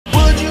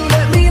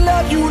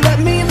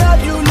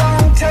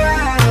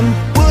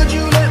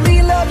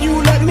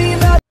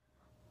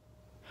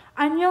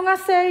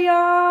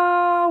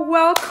Annyeonghaseyo!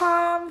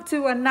 Welcome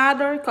to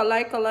another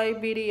Kalay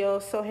video.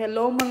 So,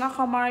 hello mga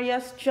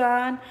kamaryas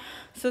dyan.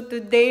 So,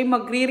 today,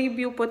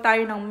 magre-review po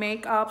tayo ng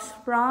makeups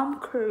from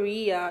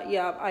Korea.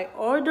 Yeah, I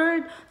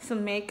ordered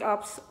some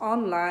makeups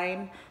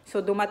online.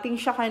 So,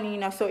 dumating siya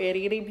kanina. So,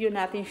 i-review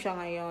natin siya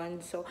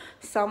ngayon. So,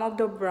 some of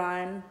the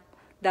brand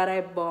that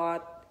I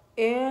bought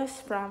is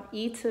from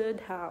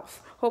Etude house.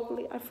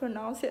 Hopefully, I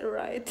pronounce it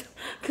right.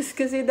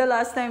 Kasi the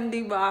last time,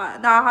 diba,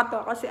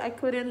 nakakatawa kasi I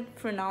couldn't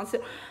pronounce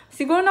it.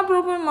 Siguro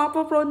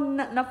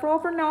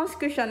na-pronounce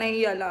ko siya,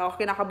 nahiya lang ako.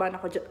 Kinakabahan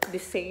ako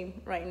the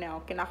same right now.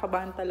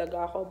 Kinakabahan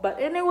talaga ako.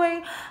 But anyway,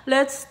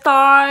 let's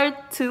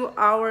start to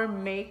our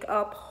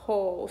makeup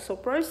haul. So,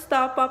 first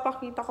up,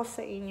 papakita ko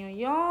sa inyo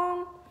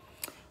yung,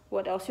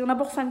 what else? Yung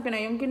nabuksan ko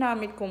na, yung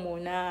ginamit ko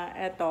muna.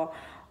 Eto.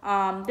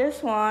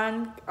 This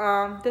one,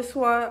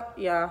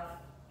 yeah,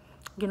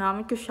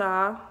 ginamit ko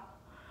siya.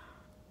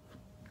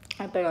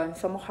 Ito yun,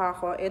 sa mukha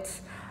ko.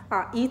 It's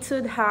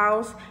Etude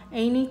House,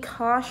 Any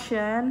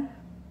Caution.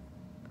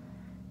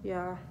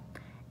 Yeah,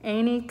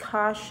 Any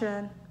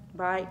Caution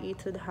by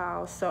Etude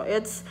House. So,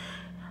 its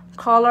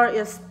color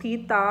is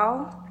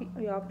Petal.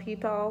 Yeah,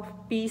 Petal.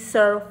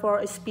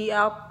 P04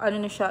 SPF.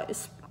 Ano na siya?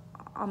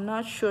 I'm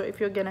not sure if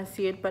you're gonna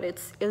see it, but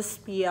it's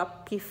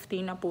SPF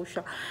 50 na po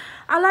siya.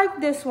 I like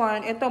this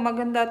one. Ito,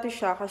 maganda to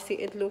siya kasi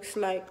it looks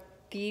like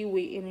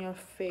kiwi in your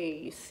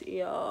face.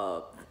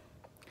 Yup.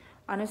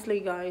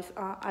 Honestly, guys,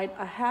 I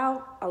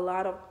have a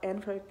lot of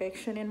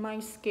imperfection in my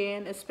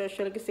skin,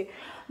 especially kasi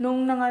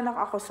nung nanganak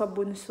ako sa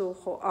bunso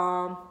ko,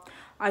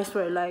 I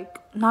swear,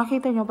 like,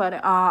 nakita nyo pare,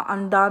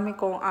 ang dami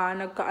kong,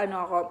 nagkaano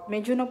ako,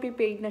 medyo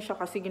nagpipade na siya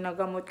kasi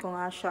ginagamot ko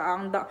nga siya.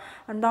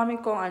 Ang dami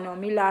kong,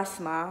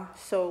 melasma.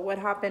 So, what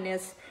happened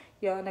is,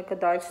 yeah,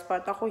 nagka-dark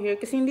spot ako here.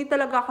 Kasi hindi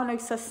talaga ako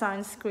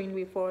nagsa-sunscreen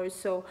before.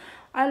 So,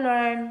 I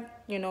learned,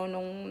 you know,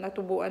 nung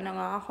natubuan na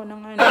nga ako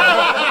ng, melasma.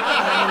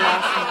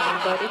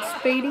 But it's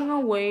fading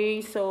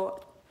away.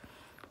 So,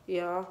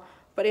 yeah.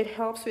 But it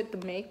helps with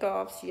the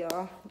makeups.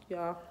 Yeah,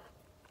 yeah.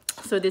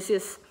 So, this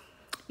is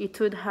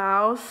Etude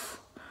House.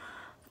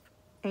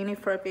 Any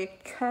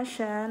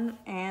Perfection.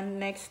 And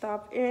next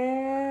up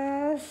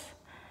is,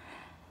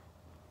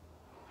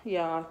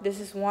 yeah,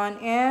 this is one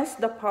is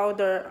the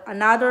powder.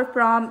 Another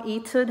from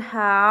Etude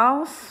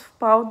House.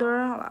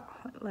 Powder.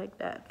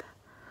 Like that.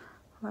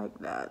 Like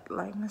that.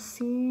 Like,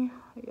 see?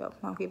 Yup,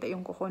 makita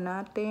yung kuko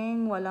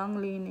natin.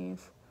 Walang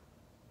linis.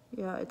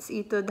 Yeah, it's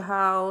Etude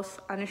House.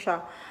 Ano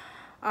siya?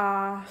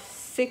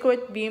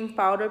 Secret Beam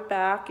Powder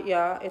Pack.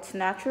 Yeah, it's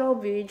natural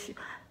beige.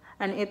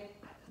 And it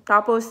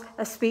tapos,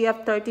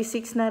 SPF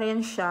 36 na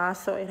rin siya.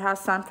 So, it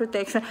has sun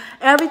protection.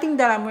 Everything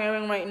that I'm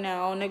wearing right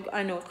now,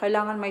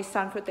 kailangan may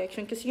sun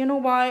protection. Kasi, you know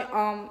why?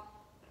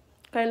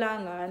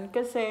 Kailangan.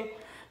 Kasi,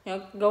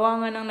 gawa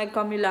nga nang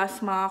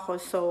nagkamilasma ako.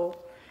 So,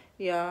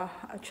 yeah,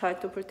 I try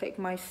to protect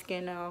my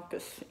skin now.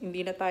 Kasi,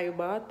 hindi na tayo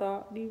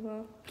bata.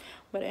 Diba?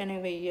 But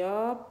anyway,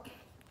 yup.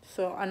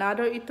 So,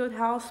 another Etude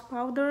House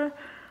powder.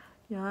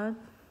 Yeah.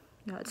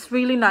 Yeah, it's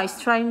really nice.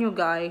 Try nyo,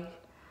 guys.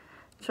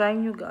 Try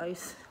nyo,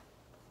 guys.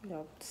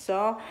 Yep.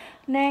 So,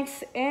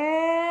 next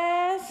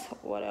is,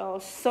 what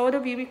else? Soda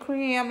BB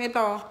cream.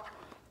 Ito.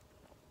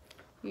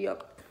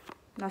 Yup.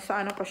 Nasa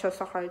ano pa siya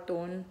sa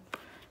cartoon.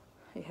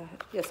 Yeah,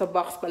 yeah, sa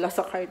box pala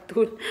sa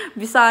cartoon.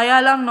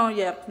 Bisaya lang, no?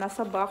 Yep.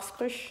 Nasa box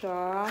pa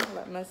siya.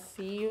 Let me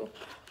see.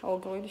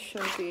 I'll go and show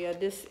you. Yeah,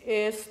 this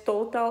is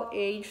Total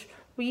Age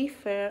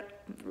Repair.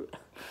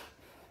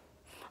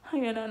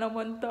 Ayan na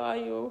naman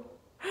tayo.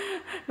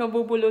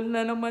 Nabubulol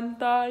na naman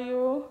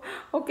tayo.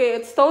 Okay,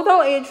 it's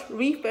Total Age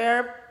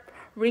Repair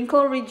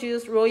Wrinkle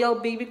Reduced Royal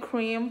Baby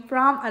Cream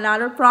from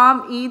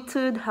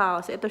Etude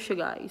House. Ito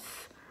siya, guys.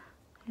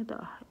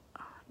 Ito.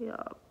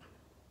 Yeah.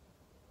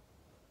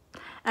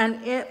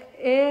 And it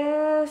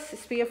is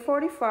SPF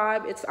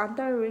 45. It's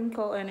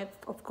anti-wrinkle and it,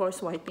 of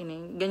course,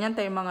 whitening. Ganyan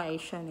tayo mga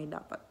Asian eh.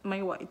 Dapat may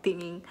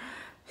whitening.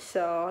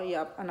 So,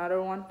 yep. Another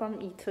one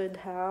from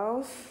Etude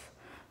House.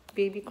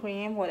 Baby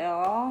cream. What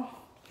else?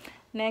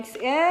 Next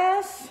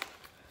is,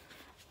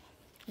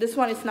 this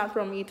one is not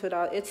from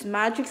Etude. It's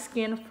Magic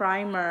Skin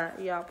Primer.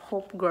 Yup,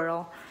 Hope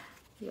Girl.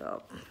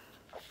 Yup.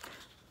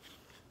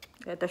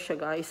 Ito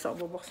siya, guys. So,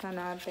 bubuksan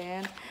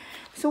natin.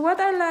 So, what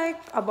I like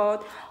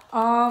about,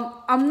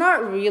 I'm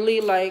not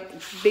really like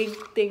big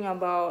thing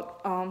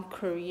about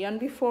Korean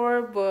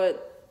before, but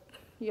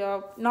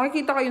yup,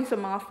 nakikita ko yun sa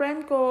mga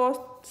friend ko.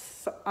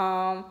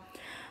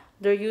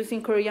 They're using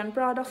Korean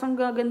products. Ang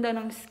gaganda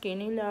ng skin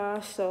nila.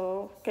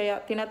 So,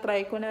 kaya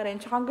tinatry ko na rin.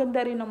 Tsaka ang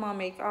ganda rin ng mga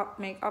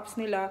makeups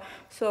nila.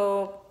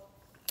 So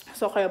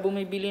kaya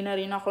bumibili na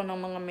rin ako ng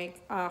mga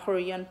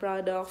Korean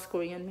products,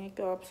 Korean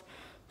makeups.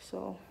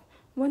 So,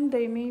 one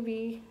day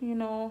maybe, you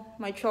know,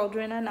 my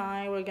children and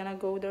I, we're gonna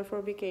go there for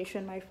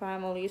vacation, my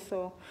family.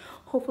 So,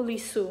 hopefully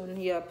soon.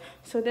 Yep.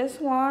 So, this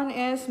one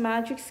is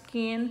Magic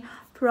Skin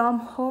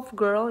from Hope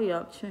Girl.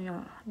 Yep.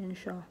 Yan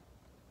siya.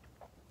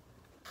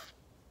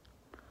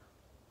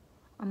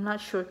 I'm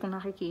not sure kung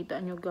nakikita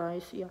nyo,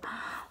 guys. Yeah.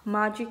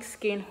 Magic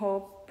Skin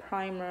Hope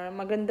Primer.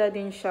 Maganda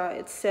din siya.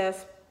 It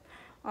says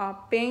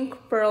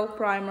Pink Pearl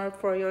Primer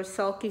for your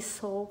silky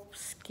soft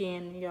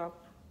skin. Yup.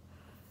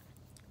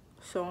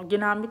 So,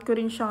 ginamit ko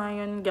rin siya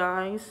ngayon,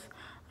 guys.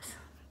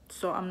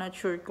 So, I'm not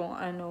sure kung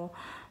ano.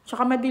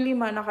 Tsaka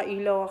madiliman,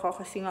 nakailaw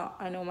ako kasi nga,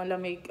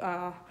 malamig.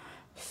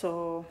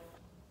 So,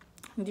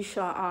 hindi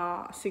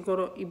siya,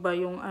 siguro iba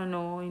yung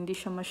hindi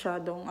siya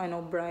masyadong,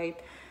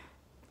 bright.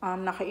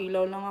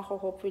 Nakailaw lang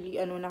ako, hopefully,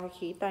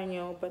 nakikita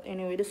nyo. But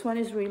anyway, this one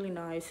is really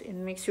nice. It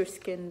makes your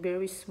skin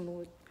very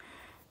smooth.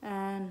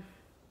 And,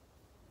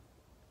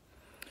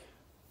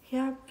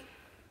 yeah,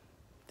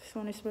 this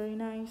one is very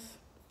nice.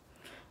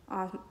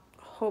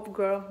 Hope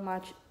Girl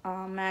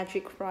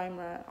Magic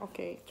Primer.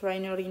 Okay, try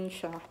nyo rin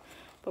siya.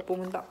 Pag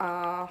pumunta,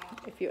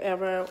 if you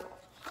ever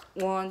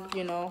want,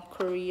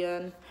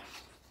 Korean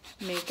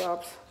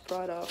makeup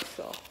products.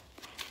 So,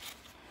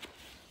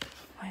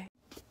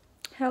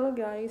 hello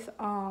guys.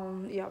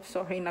 Yeah,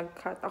 sorry,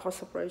 nag-cut ako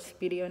sa first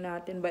video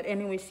natin. But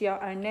anyways, yeah,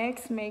 our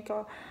next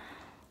makeup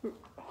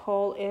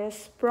haul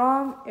is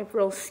from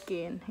April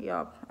Skin.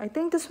 Yup. I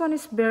think this one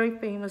is very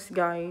famous,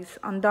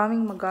 guys. Ang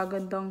daming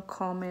magagandang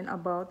comment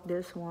about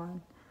this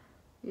one.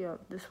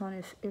 Yup, this one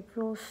is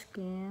April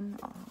Skin.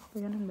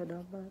 Ganun ba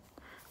dapat?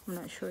 I'm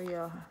not sure,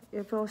 yeah.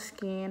 April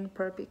Skin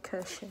Perfect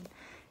Cushion.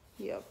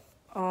 Yup.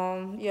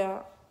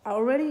 Yeah, I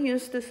already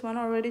used this one.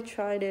 I already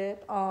tried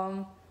it.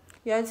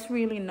 Yeah, it's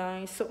really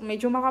nice. So,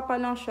 medyo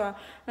makapal lang siya.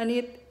 And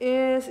it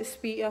is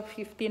SPF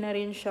 50 na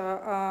rin siya.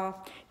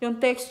 Yung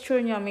texture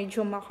niya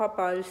medyo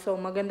makapal. So,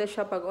 maganda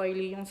siya pag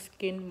oily yung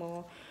skin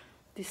mo.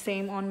 The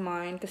same on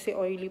mine. Kasi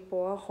oily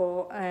po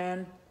ako.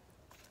 And,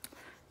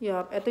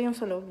 yeah, ito yung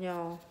sa loob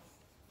niya.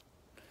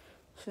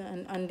 So,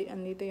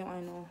 andito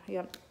yung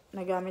yeah,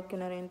 nagamit ko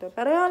na rin to.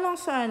 Pareho lang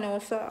sa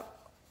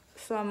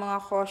sa mga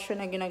caution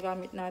na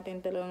ginagamit natin.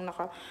 Talagang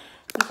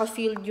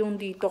naka-sealed yung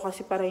dito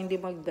kasi para hindi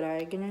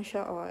mag-dry. Ganyan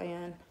siya. Oh,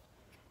 ayan.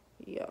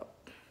 Yup.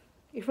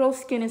 April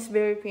Skin is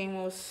very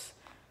famous.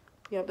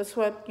 Yup, that's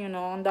what,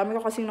 ang dami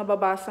ko kasing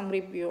nababasang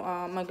review.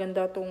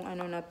 Maganda tong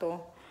na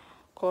to.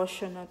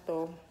 Caution na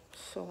to.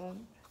 So,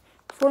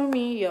 for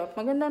me, yup,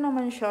 maganda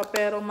naman siya.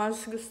 Pero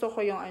mas gusto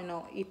ko yung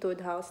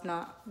Etude House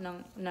na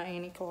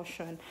any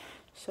caution.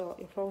 So,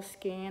 April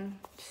Skin.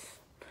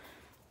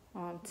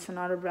 It's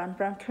another brand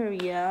from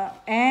Korea.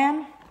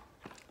 And,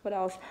 what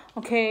else?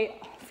 Okay,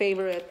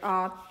 favorite.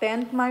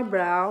 Tint My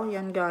Brow.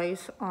 Yan,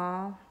 guys.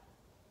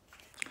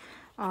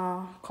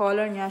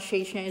 Color niya,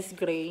 shade niya is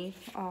gray.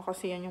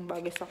 Kasi yan yung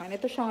bagay sa akin.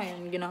 Ito siya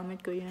ngayon.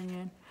 Ginamit ko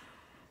yan.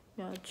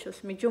 Yeah,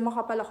 just medyo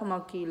makapal ako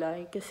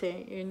magkilay.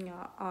 Kasi, yun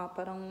nga,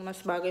 parang mas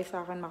bagay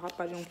sa akin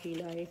makapal yung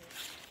kilay.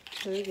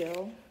 There you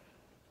go.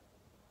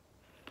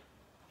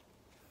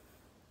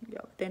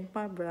 Yeah, Tint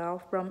My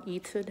Brow from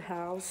Etude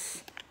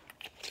House.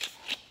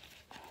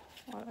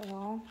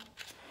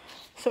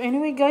 So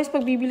anyway guys,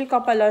 pag bibili ka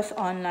pala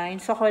online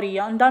sa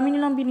Korea, ang dami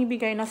nilang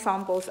binibigay na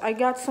samples. I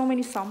got so many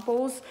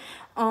samples.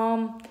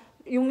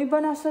 Yung iba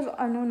nasa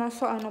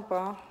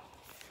pa.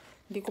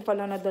 Hindi ko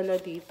pala nadala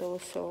dito.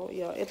 So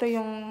yeah, ito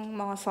yung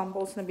mga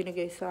samples na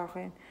binigay sa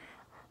akin.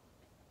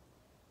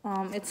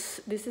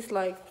 This is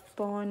like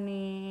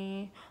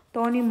Tony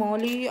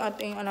Moly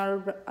at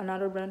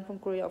another brand from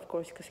Korea, of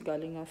course, kasi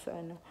galing nga sa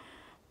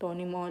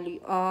Tony Moly.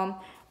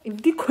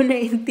 Hindi ko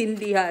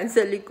naintindihan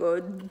sa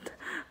likod.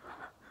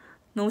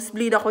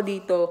 Nosebleed ako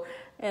dito.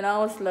 And I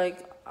was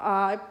like,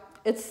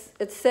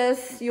 it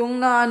says,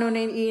 yung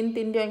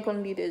naiintindihan ko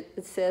dito,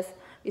 it says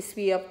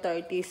SPF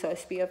 30. So,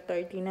 SPF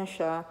 30 na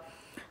siya.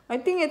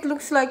 I think it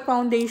looks like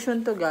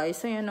foundation to,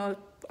 guys. So,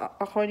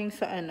 according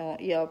sa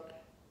yup,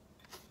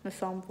 na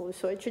sample.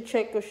 So,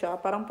 i-check ko siya.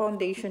 Parang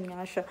foundation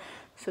nga siya.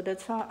 So,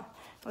 that's our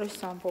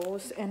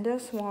samples. And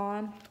this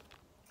one,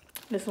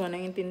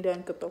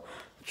 naiintindihan ko to.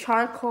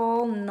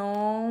 Charcoal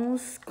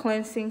Nose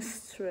Cleansing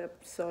Strip.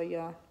 So,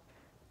 yeah.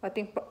 I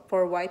think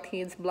for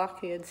whiteheads,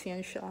 blackheads,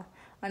 yan siya.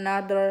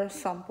 Another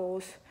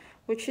samples,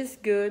 which is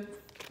good.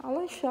 I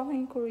like siya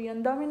in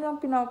Korean. Dami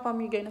nilang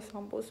pinapamigay na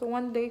samples. So,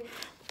 one day,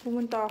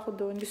 pumunta ako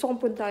doon. Gusto kong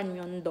puntahan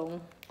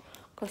Myeongdong.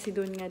 Kasi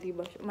doon nga,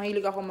 diba?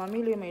 Mahilig ako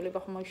mamili, mahilig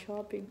ako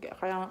mag-shopping.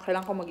 Kaya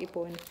kailangan ko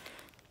mag-ipon.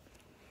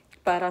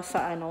 Para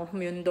sa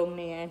Myeongdong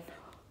na yan.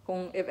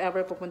 Kung if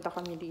ever pupunta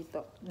kami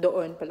dito.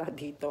 Doon pala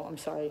dito.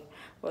 I'm sorry.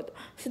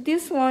 So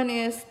this one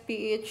is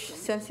pH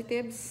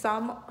sensitive.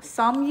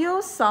 Samyo.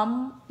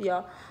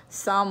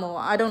 Samo.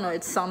 I don't know.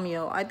 It's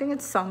Samyo. I think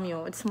it's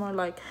Samyo. It's more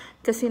like,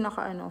 kasi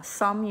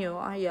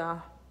Samyo.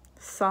 Yeah.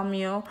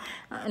 Samyo.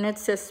 And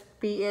it says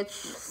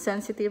pH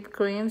sensitive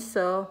cream.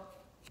 So,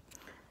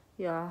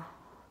 yeah.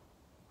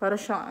 Para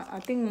siya,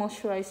 I think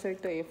moisturizer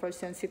to for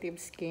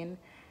sensitive skin.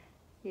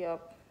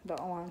 Yep.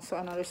 That one. So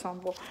another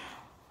sample.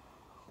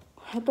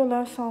 Ito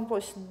last sample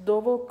is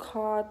double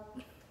cut.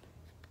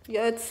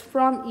 Yeah, it's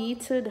from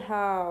Etude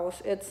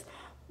House. It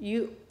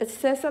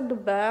says at the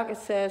back, it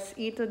says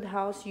Etude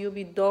House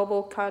UV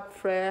double cut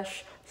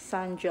fresh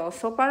sun gel.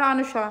 So para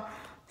siya,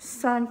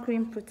 sun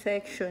cream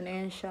protection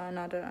and siya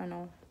another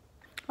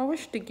I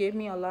wish they gave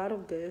me a lot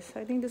of this.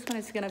 I think this one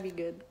is gonna be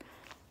good.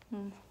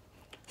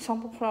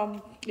 Sample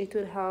from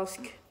Etude House.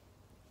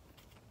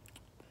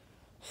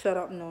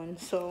 Sarap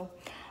nun. So,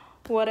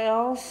 what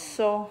else?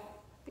 So,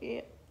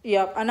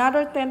 yep.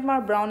 Another tint mar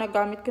brown na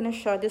gamit ko na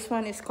siya. This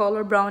one is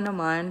color brown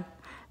naman.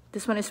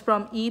 This one is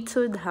from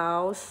Etude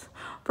House.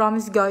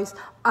 Promise guys,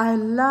 I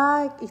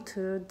like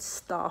Etude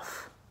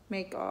stuff.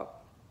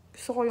 Makeup.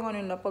 Gusto ko yung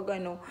ano na pag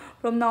ano.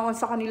 From now on,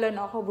 sa kanila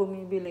na ako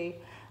bumibili.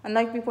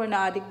 Unlike before,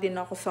 na-addict din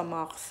ako sa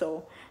MAC.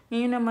 So,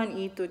 ngayon naman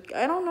Etude.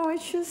 I don't know,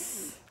 it's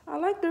just, I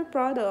like their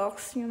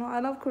products. You know,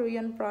 I love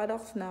Korean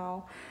products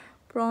now.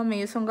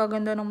 Promise, ang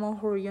gaganda ng mga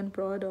Korean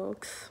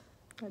products.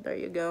 There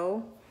you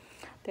go.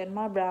 Then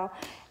my brow.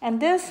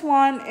 And this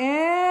one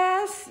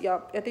is,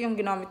 yup, ito yung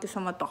ginamit ko sa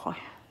mata ko.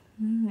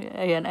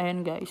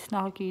 Ayan guys,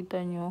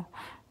 nakikita nyo.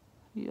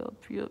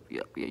 Yup.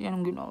 Yan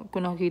ang ginamit ko.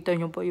 Nakikita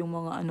nyo pa yung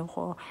mga ano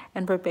ko.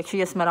 And perfection.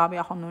 Yes, marami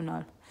akong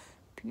nunal.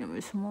 Tingnan mo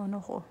sa mga ano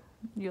ko.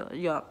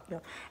 Yup.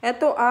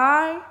 Ito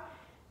ay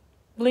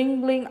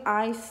Bling Bling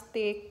Eye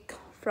Stick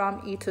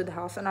from Etude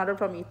House. Another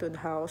from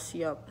Etude House.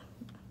 Yup.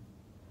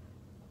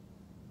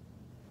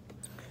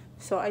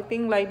 So, I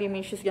think Lady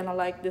May, she's gonna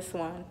like this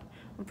one.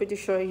 I'm pretty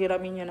sure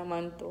hiramin niya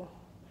naman to.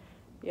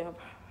 Yeah,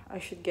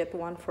 I should get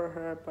one for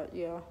her. But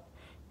yeah,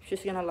 she's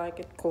gonna like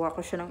it. Kuha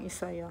ko siya ng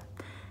isa, yeah.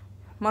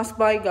 Must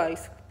buy,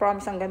 guys.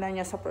 Promise, ang ganda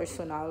niya sa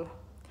personal.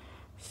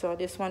 So,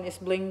 this one is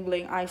Bling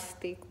Bling Eye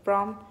Stick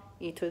from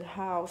Etude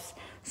House.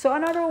 So,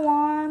 another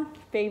one,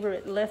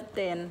 favorite lip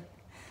tint.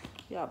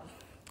 Yeah.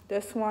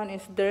 This one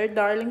is their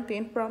Darling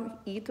Tint from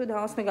Etude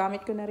House.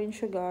 Nagamit ko na rin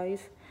siya,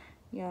 guys.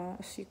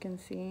 Yeah, as you can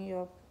see,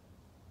 yeah.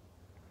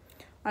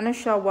 Ano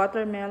siya?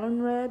 Watermelon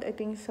red? I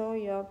think so,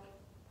 yup.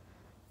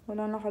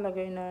 Wala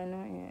nakalagay na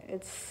ano eh.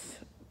 It's,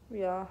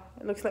 yeah,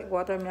 it looks like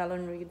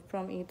watermelon red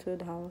from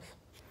Etude House.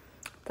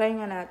 Try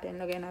nga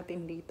natin. Lagay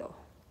natin dito.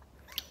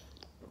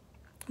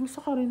 Gusto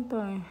ka rin to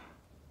eh.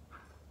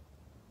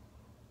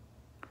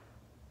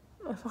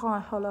 Asa ka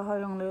nga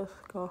halaha yung lips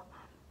ko.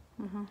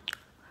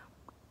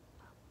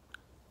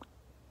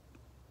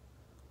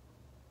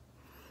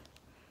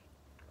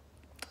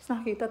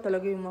 Nakita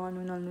talaga yung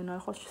mga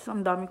nunal-nunal ko. Just, ang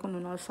dami kong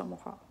nunal sa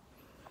mukha.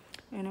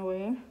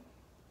 Anyway.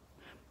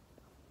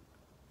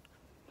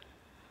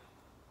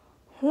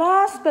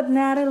 Last but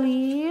not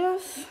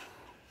least,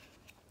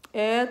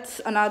 it's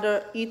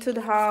another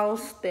Etude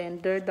House then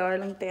their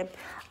Darling Tint.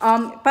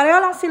 Pareho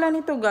lang sila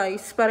nito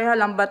guys. Pareho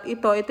lang. But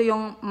ito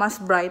yung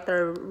mas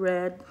brighter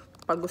red.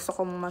 Pag gusto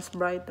ko mas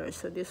brighter.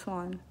 So this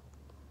one.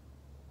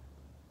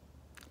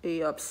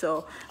 Yup.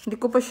 So, hindi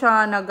ko pa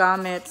siya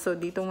nagamit. So,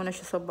 dito muna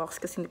siya sa box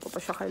kasi hindi ko pa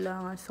siya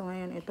kailangan. So,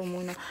 ngayon, ito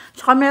muna.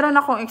 Tsaka, meron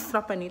akong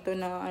extra pa nito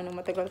na,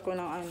 matagal ko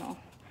ng,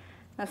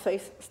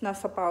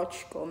 nasa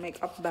pouch ko.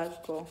 Makeup bag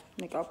ko.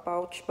 Makeup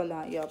pouch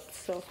pala. Yup.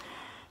 So,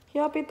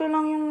 yup. Ito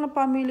lang yung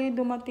napamili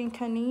dumating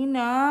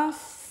kanina.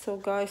 So,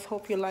 guys,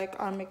 hope you like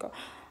our makeup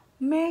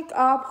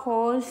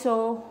haul.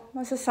 So,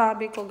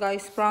 masasabi ko,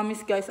 guys,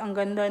 promise, guys, ang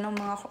ganda ng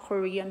mga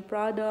Korean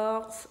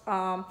products.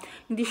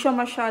 Hindi siya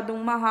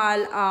masyadong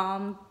mahal.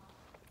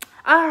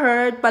 I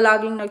heard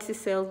palaging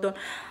nagsisale doon.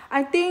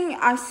 I think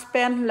I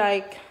spent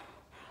like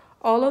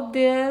all of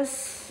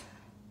this.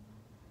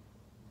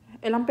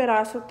 Ilang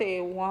peraso te?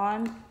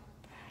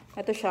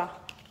 Ito siya.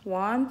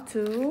 1,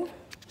 2,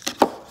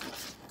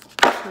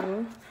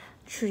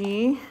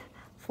 3,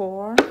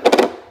 4,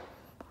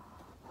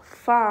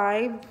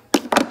 5,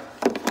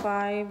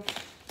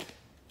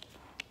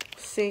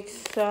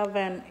 6,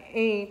 7,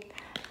 8,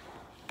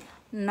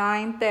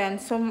 9, 10.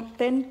 So,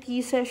 10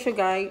 pieces siya,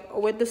 guys,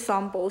 with the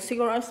sample.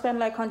 Siguro, I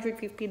spent like $150.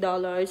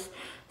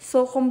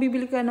 So, kung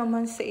bibili ka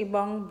naman sa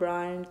ibang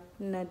brand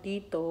na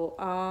dito,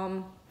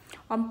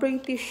 I'm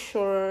pretty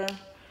sure,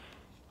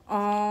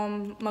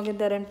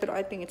 maganda rin, pero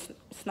I think it's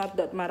not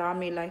that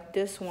marami like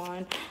this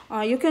one.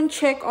 You can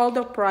check all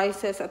the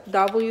prices at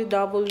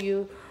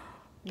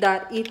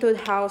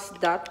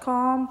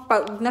www.etudehouse.com.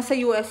 Pag nasa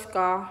US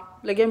ka,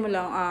 lagyan mo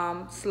lang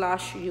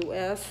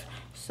 /US.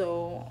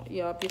 So,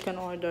 yeah, you can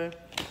order.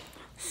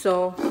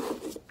 So,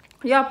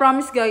 yeah,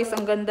 promise guys,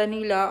 ang ganda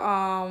nila.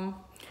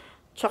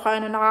 Tsaka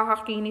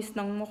nakakakinis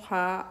ng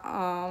mukha.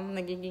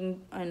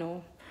 Nagiging,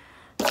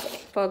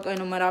 pag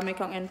marami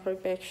kang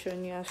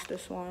imperfection. Yes,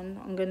 this one.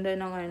 Ang ganda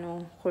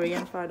ng,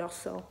 Korean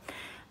products. So,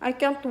 I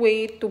can't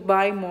wait to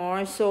buy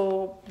more.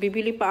 So,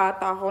 bibili pa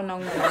ata ako ng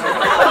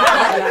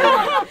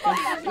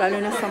lalo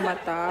na sa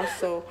mata.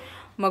 So,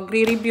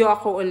 magre-review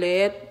ako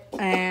ulit.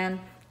 And,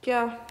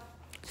 yeah.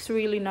 It's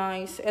really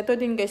nice. Ito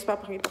din guys,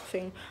 papakita ko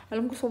sa inyo.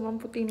 Alam ko sobrang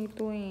puti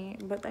nito eh.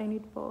 But I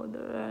need powder.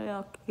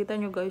 Kita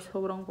nyo guys,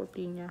 sobrang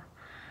puti niya.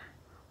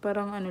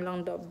 Parang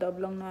lang, dab-dab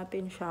lang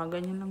natin siya.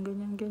 Ganyan lang,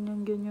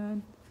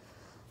 ganyan.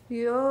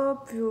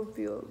 Yup.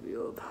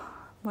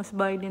 Mas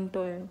buy din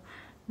to eh.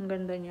 Ang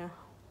ganda niya.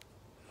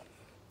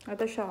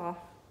 Ito siya.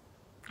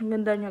 Ang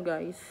ganda niya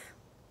guys.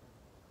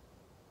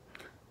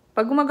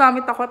 Pag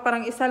gumagamit ako,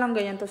 parang isa lang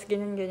ganyan. Tapos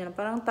ganyan.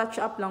 Parang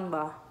touch up lang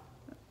ba?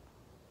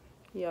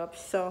 Yup.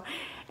 So,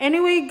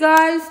 anyway,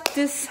 guys,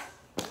 this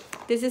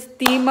is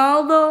Team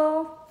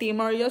Aldo, Team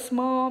Maria's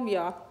mom.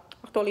 Yeah,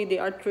 actually, they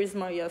are Chris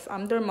Maria's.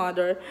 I'm their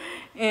mother.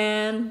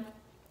 And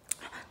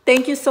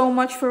Thank you so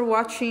much for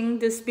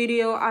watching this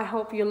video. I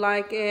hope you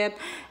like it.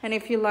 And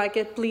if you like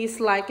it,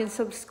 please like and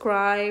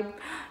subscribe.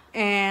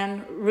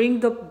 And ring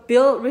the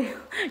bell.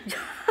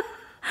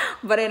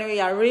 But anyway,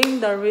 yeah,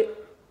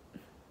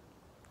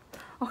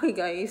 okay,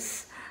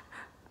 guys.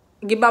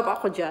 Give up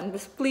ako dyan.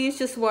 But please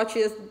just watch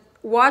it.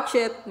 Watch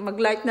it.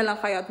 Mag-like na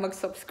lang kayo at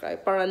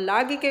mag-subscribe para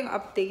lagi kayong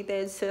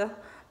updated sa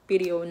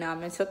video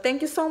namin. So, thank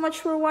you so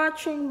much for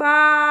watching.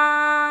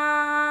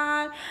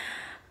 Bye!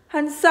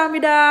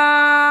 Hansamida!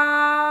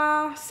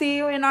 See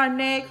you in our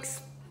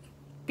next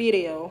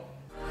video.